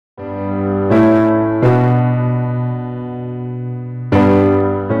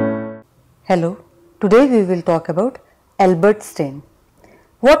Hello, today we will talk about Albert stain.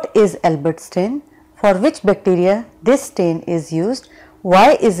 What is Albert stain? For which bacteria this stain is used?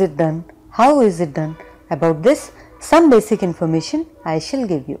 Why is it done? How is it done? About this, some basic information I shall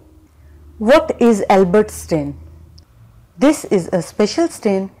give you. What is Albert stain? This is a special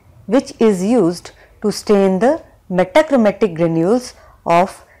stain which is used to stain the metachromatic granules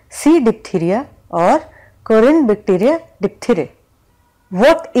of C. diphtheria or corynebacterium diphtheriae.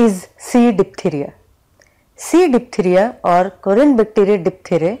 What is C. diphtheria? C. diphtheria or corynebacterium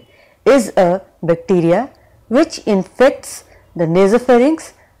diphtheriae is a bacteria which infects the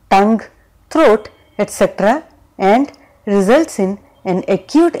nasopharynx, tongue, throat, etc. and results in an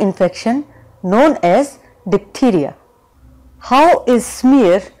acute infection known as diphtheria. How is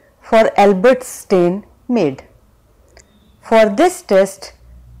smear for Albert stain made? For this test,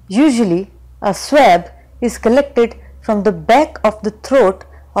 usually a swab is collected from the back of the throat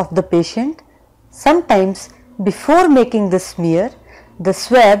of the patient. Sometimes before making the smear, the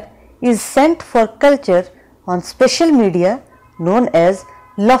swab is sent for culture on special media known as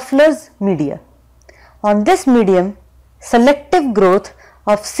Loeffler's media. On this medium, selective growth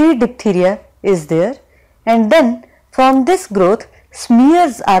of C. diphtheria is there, and then from this growth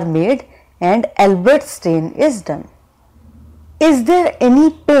smears are made and Albert stain is done. Is there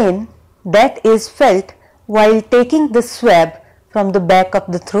any pain that is felt while taking the swab from the back of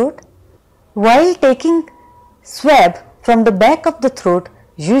the throat? While taking swab from the back of the throat,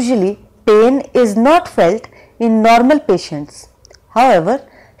 usually pain is not felt in normal patients. However,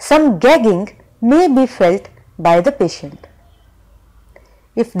 some gagging may be felt by the patient.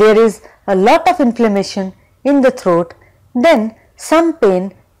 If there is a lot of inflammation in the throat, then some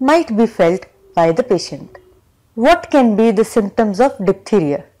pain might be felt by the patient. What can be the symptoms of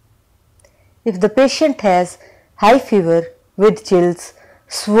diphtheria? If the patient has high fever with chills,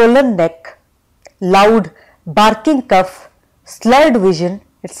 swollen neck, loud barking cough, slurred vision,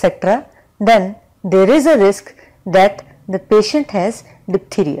 etc., then there is a risk that the patient has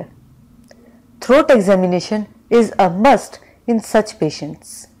diphtheria. Throat examination is a must in such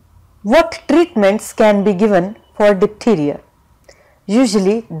patients. What treatments can be given for diphtheria?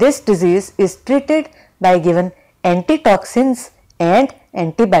 Usually this disease is treated by given antitoxins and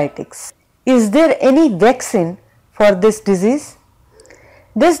antibiotics. Is there any vaccine for this disease?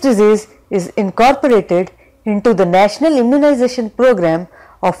 This disease is incorporated into the National Immunization Program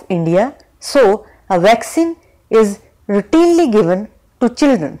of India, so a vaccine is routinely given to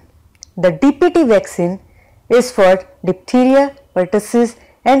children. The DPT vaccine is for diphtheria, pertussis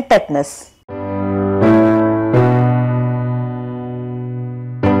and tetanus.